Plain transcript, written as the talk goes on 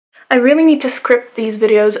I really need to script these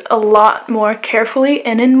videos a lot more carefully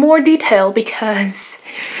and in more detail because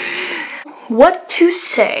what to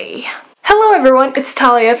say? Hello everyone, it's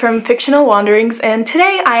Talia from Fictional Wanderings, and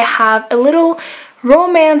today I have a little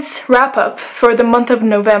romance wrap-up for the month of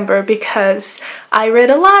November because I read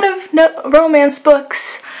a lot of romance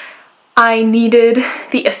books. I needed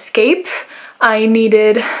the escape. I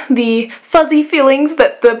needed the fuzzy feelings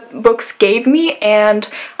that the books gave me, and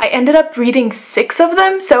I ended up reading 6 of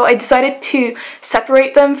them, so I decided to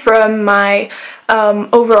separate them from my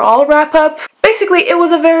overall wrap-up. Basically, it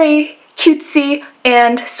was a very cutesy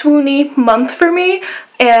and swoony month for me,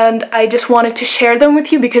 and I just wanted to share them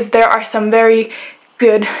with you because there are some very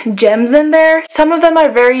good gems in there. Some of them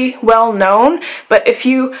are very well known, but if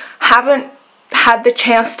you haven't had the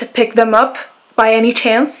chance to pick them up by any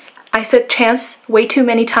chance, I said chance way too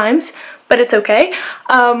many times, but it's okay.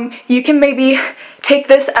 You can maybe take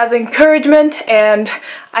this as encouragement, and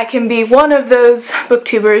I can be one of those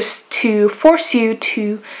booktubers to force you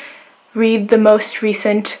to read the most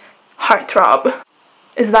recent heartthrob.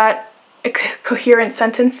 Is that a coherent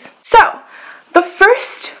sentence? So, the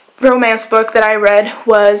first romance book that I read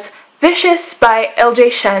was Vicious by L.J.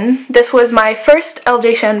 Shen. This was my first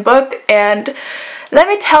L.J. Shen book, and let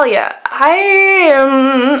me tell you,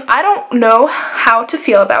 I don't know how to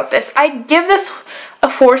feel about this. I give this a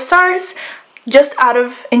 4 stars just out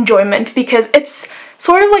of enjoyment because it's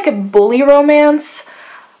sort of like a bully romance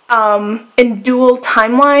in dual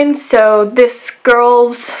timelines. So this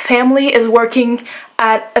girl's family is working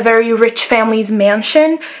at a very rich family's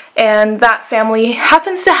mansion, and that family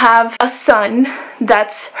happens to have a son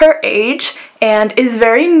that's her age and is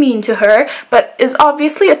very mean to her, but is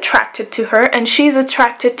obviously attracted to her, and she's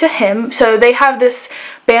attracted to him. So they have this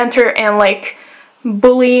banter and like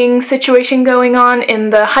bullying situation going on in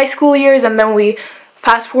the high school years, and then we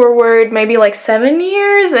fast forward maybe like 7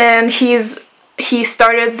 years, and he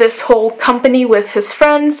started this whole company with his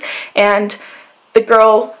friends, and the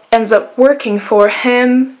girl ends up working for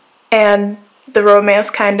him, and the romance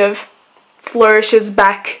kind of flourishes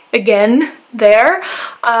back again there.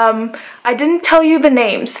 I didn't tell you the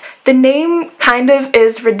names. The name kind of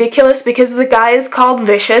is ridiculous because the guy is called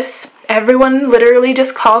Vicious. Everyone literally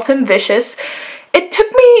just calls him Vicious. It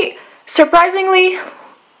took me, surprisingly,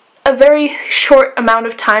 a very short amount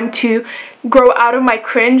of time to grow out of my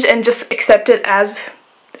cringe and just accept it as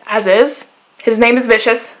is. His name is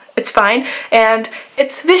Vicious. It's fine. And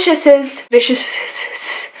it's Vicious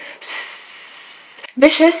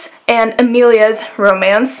and Amelia's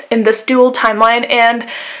romance in this dual timeline. And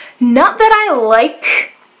not that I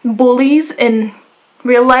like bullies in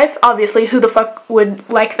real life. Obviously, who the fuck would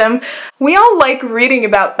like them? We all like reading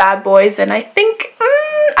about bad boys, and I think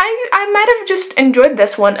I might have just enjoyed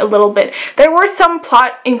this one a little bit. There were some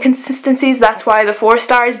plot inconsistencies, that's why the 4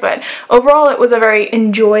 stars, but overall it was a very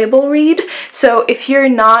enjoyable read. So if you're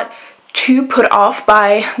not too put off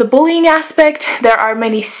by the bullying aspect, there are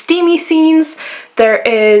many steamy scenes. There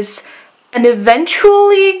is an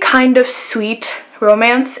eventually kind of sweet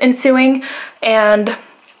romance ensuing, and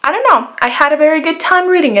I don't know, I had a very good time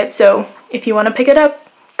reading it, so if you want to pick it up,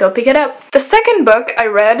 go pick it up. The second book I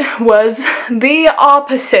read was the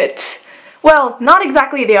opposite. Well, not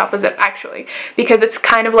exactly the opposite, actually, because it's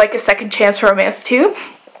kind of like a second chance romance too,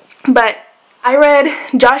 but I read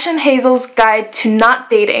Josh and Hazel's Guide to Not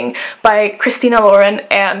Dating by Christina Lauren,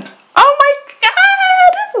 and oh my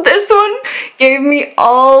god! This one gave me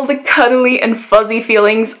all the cuddly and fuzzy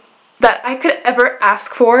feelings that I could ever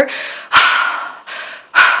ask for.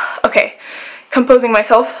 Okay, composing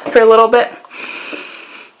myself for a little bit.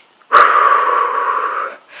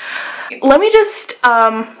 Let me just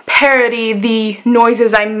parody the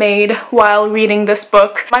noises I made while reading this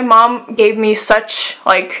book. My mom gave me such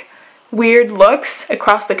like weird looks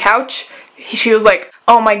across the couch. She was like,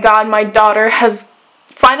 oh my god, my daughter has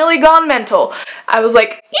finally gone mental. I was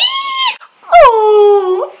like, eee!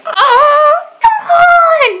 Oh, come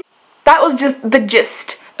on! That was just the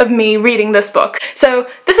gist of me reading this book. So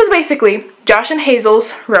this is basically Josh and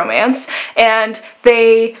Hazel's romance, and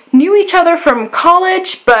they knew each other from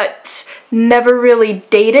college but never really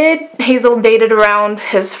dated. Hazel dated around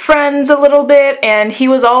his friends a little bit, and he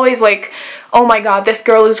was always like, oh my god, this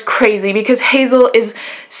girl is crazy, because Hazel is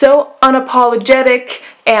so unapologetic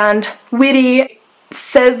and witty,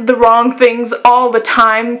 says the wrong things all the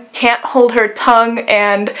time, can't hold her tongue,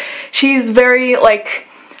 and she's very like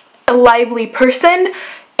a lively person.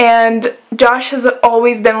 And Josh has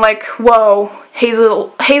always been like, whoa,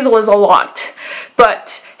 Hazel is a lot.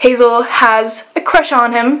 But Hazel has a crush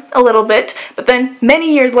on him a little bit. But then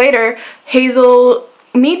many years later, Hazel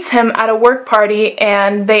meets him at a work party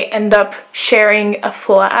and they end up sharing a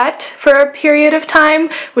flat for a period of time,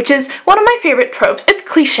 which is one of my favorite tropes. It's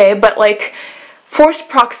cliche, but like forced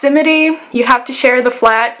proximity, you have to share the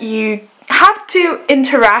flat, you have to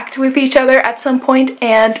interact with each other at some point,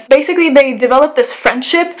 and basically they develop this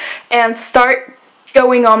friendship and start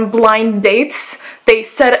going on blind dates. They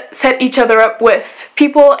set each other up with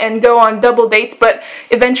people and go on double dates, but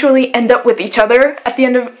eventually end up with each other at the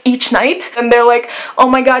end of each night. And they're like, oh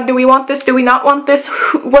my god, do we want this? Do we not want this?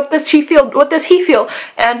 What does she feel? What does he feel?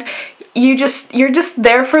 And you're just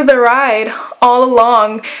there for the ride all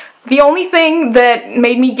along. The only thing that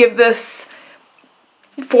made me give this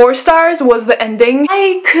 4 stars was the ending.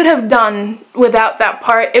 I could have done without that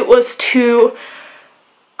part. It was too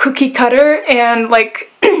cookie cutter and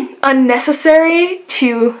like unnecessary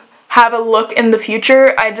to have a look in the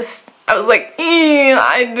future. I was like,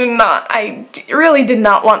 I really did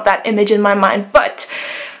not want that image in my mind. But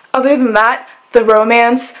other than that, the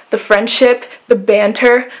romance, the friendship, the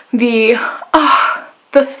banter, the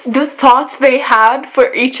thoughts they had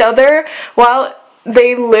for each other while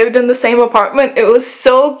they lived in the same apartment, it was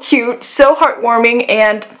so cute, so heartwarming,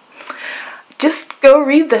 and just go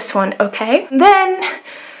read this one, okay? Then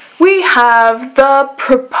we have The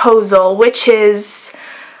Proposal, which is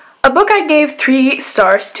a book I gave 3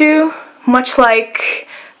 stars to, much like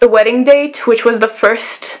The Wedding Date, which was the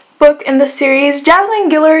first book in the series. Jasmine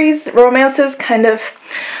Guillory's romances kind of,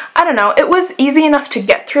 I don't know, it was easy enough to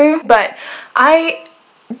get through, but I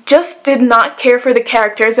just did not care for the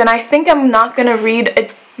characters, and I think I'm not gonna read a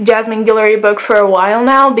Jasmine Guillory book for a while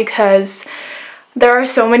now because there are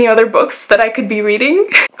so many other books that I could be reading.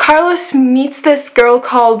 Carlos meets this girl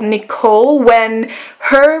called Nicole when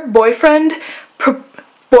her boyfriend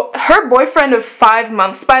of 5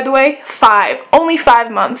 months, by the way, only 5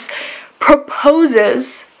 months,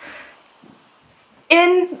 proposes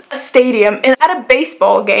in a stadium at a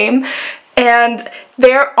baseball game, and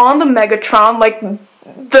they're on the Megatron, like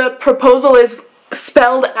the proposal is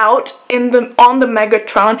spelled out on the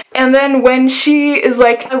Megatron, and then when she is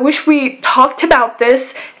like, I wish we talked about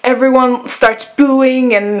this, everyone starts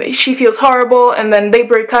booing and she feels horrible, and then they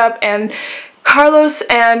break up, and Carlos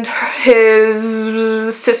and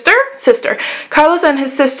his sister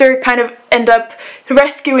kind of end up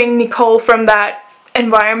rescuing Nicole from that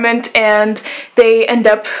environment, and they end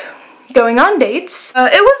up going on dates.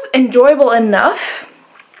 It was enjoyable enough.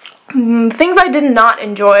 Things I did not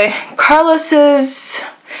enjoy. Carlos's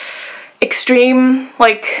extreme,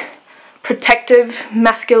 like, protective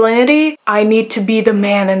masculinity. I need to be the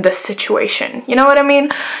man in this situation. You know what I mean?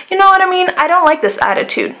 You know what I mean? I don't like this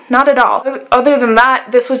attitude. Not at all. Other than that,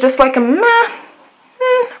 this was just like a meh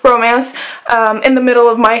romance in the middle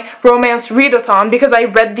of my romance readathon because I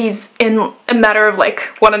read these in a matter of like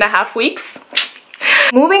 1.5 weeks.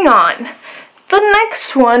 Moving on. The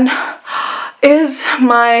next one is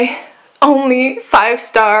my only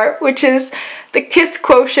 5-star, which is The Kiss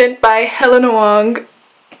Quotient by Helena Wang.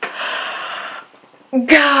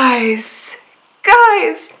 Guys,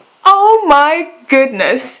 oh my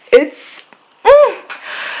goodness, it's,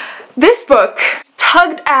 this book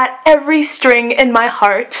tugged at every string in my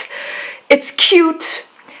heart. It's cute,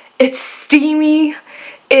 it's steamy,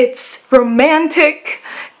 it's romantic,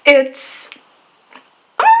 it's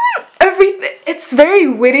everything. It's very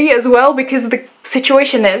witty as well because the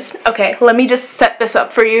situation is, okay, let me just set this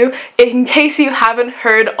up for you. In case you haven't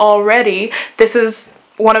heard already, this is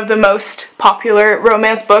one of the most popular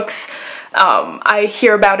romance books. I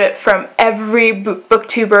hear about it from every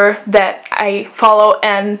booktuber that I follow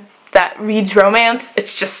and that reads romance.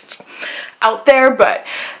 It's just out there, but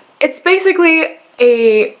it's basically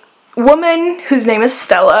a woman whose name is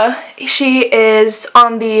Stella. She is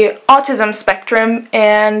on the autism spectrum,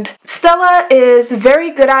 and Stella is very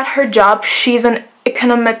good at her job. She's an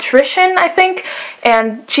econometrician, I think,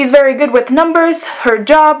 and she's very good with numbers, her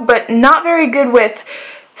job, but not very good with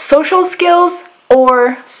social skills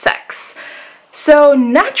or sex. So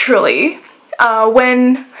naturally,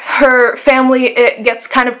 when her family gets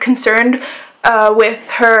kind of concerned with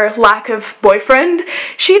her lack of boyfriend,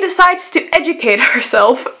 she decides to educate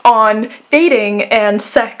herself on dating and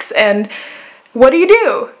sex. And what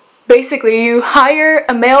do? Basically, you hire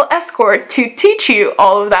a male escort to teach you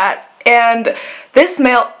all of that. And this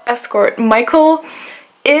male escort, Michael,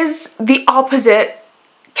 is the opposite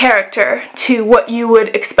character to what you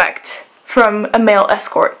would expect from a male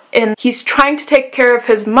escort. And he's trying to take care of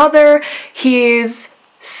his mother, he's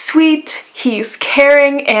sweet, he's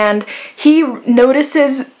caring, and he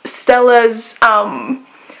notices Stella's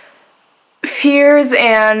fears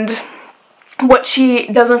and what she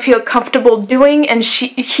doesn't feel comfortable doing, and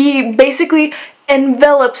he basically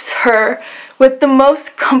envelops her with the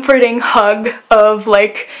most comforting hug of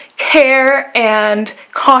like care and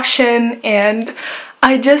caution, and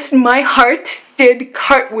my heart did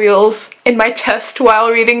cartwheels in my chest while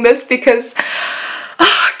reading this because,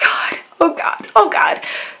 oh god, oh god, oh god.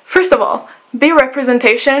 First of all, the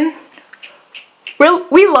representation,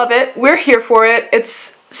 we love it, we're here for it,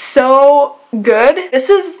 it's so good. This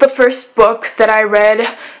is the first book that I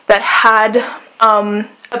read that had a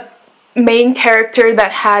main character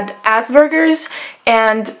that had Asperger's,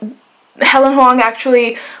 and Helen Hoang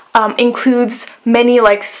actually includes many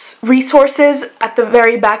like resources at the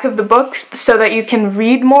very back of the book so that you can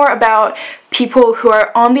read more about people who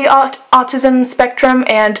are on the autism spectrum,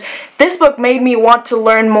 and this book made me want to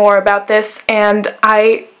learn more about this, and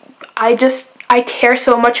I care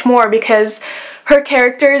so much more because her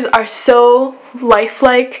characters are so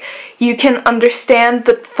lifelike. You can understand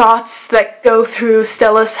the thoughts that go through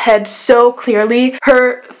Stella's head so clearly.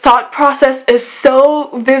 Her thought process is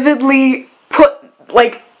so vividly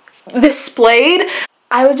displayed.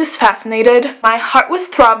 I was just fascinated. My heart was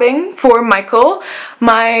throbbing for Michael.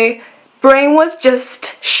 My brain was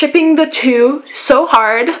just shipping the two so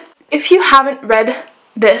hard. If you haven't read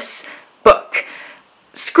this book,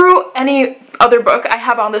 screw any other book I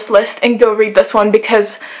have on this list and go read this one,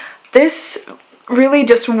 because this really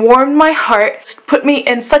just warmed my heart, put me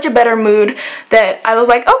in such a better mood that I was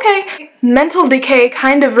like, okay, mental decay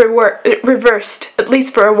kind of reversed, at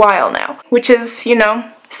least for a while now, which is, you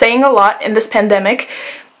know, saying a lot in this pandemic.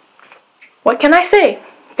 What can I say?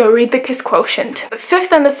 Go read The Kiss Quotient. The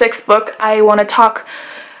fifth and the sixth book, I want to talk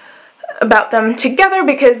about them together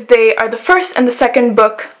because they are the first and the second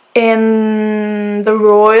book in the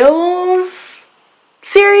Royals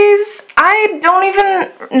series. I don't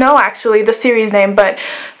even know actually the series name, but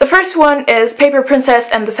the first one is Paper Princess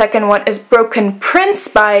and the second one is Broken Prince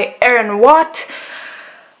by Aaron Watt.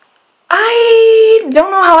 I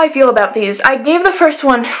don't know how I feel about these. I gave the first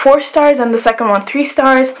one 4 stars and the second one 3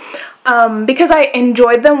 stars because I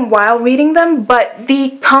enjoyed them while reading them, but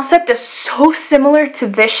the concept is so similar to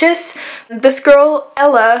Vicious. This girl,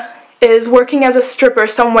 Ella, is working as a stripper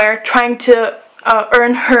somewhere trying to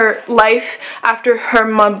earn her life after her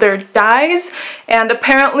mother dies, and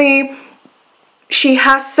apparently she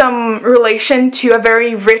has some relation to a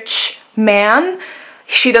very rich man.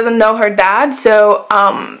 She doesn't know her dad, so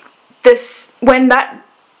when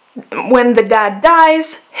the dad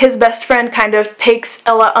dies, his best friend kind of takes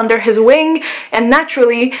Ella under his wing and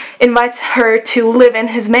naturally invites her to live in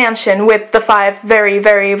his mansion with the 5 very,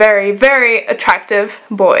 very, very, very attractive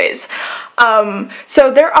boys. So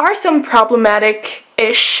there are some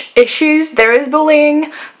problematic-ish issues. There is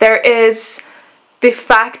bullying, there is the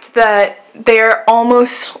fact that they're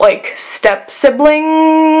almost like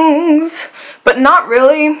step-siblings, but not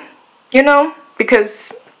really, you know,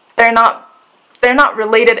 because they're not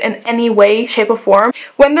related in any way, shape, or form.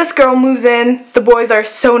 When this girl moves in, the boys are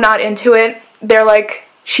so not into it. They're like,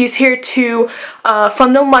 she's here to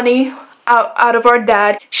funnel money out of our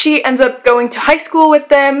dad. She ends up going to high school with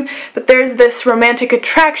them, but there's this romantic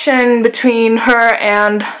attraction between her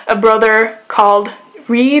and a brother called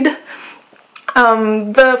Reed.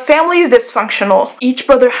 The family is dysfunctional. Each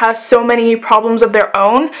brother has so many problems of their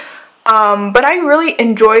own, but I really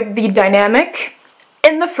enjoyed the dynamic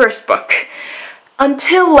in the first book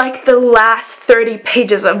until like the last 30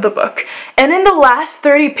 pages of the book. And in the last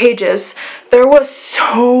 30 pages, there was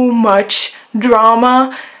so much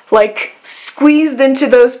drama like squeezed into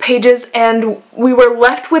those pages, and we were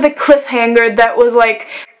left with a cliffhanger that was like,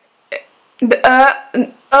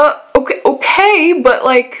 okay, but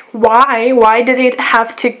like, why did it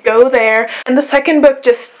have to go there? And the second book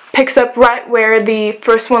just picks up right where the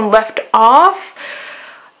first one left off,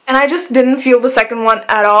 and I just didn't feel the second one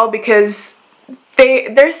at all because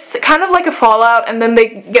there's kind of like a fallout and then they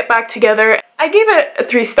get back together. I gave it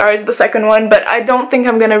 3 stars, the second one, but I don't think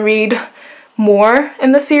I'm gonna read more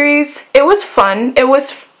in the series. It was fun. It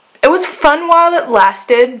was fun while it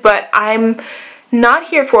lasted, but I'm not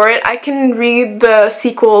here for it. I can read the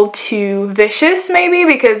sequel to Vicious maybe,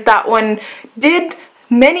 because that one did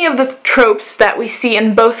many of the tropes that we see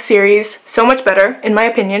in both series so much better, in my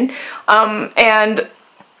opinion. And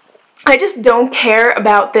I just don't care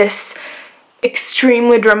about this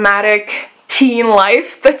extremely dramatic teen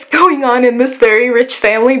life that's going on in this very rich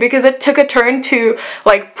family, because it took a turn to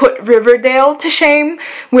like put Riverdale to shame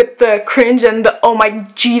with the cringe and the oh my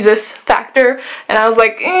Jesus factor, and I was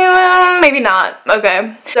like, maybe not.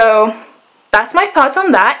 Okay, so that's my thoughts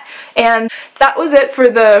on that, and that was it for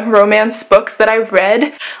the romance books that I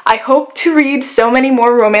read. I hope to read so many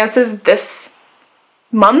more romances this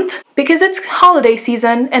month because it's holiday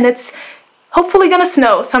season and it's hopefully gonna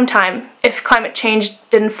snow sometime if climate change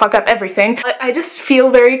didn't fuck up everything. I just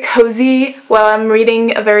feel very cozy while I'm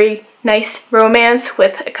reading a very nice romance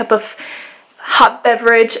with a cup of hot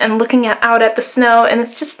beverage and looking out at the snow, and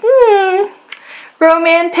it's just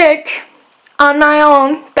romantic on my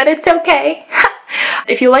own, but it's okay.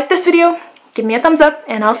 If you like this video, give me a thumbs up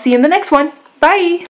and I'll see you in the next one. Bye!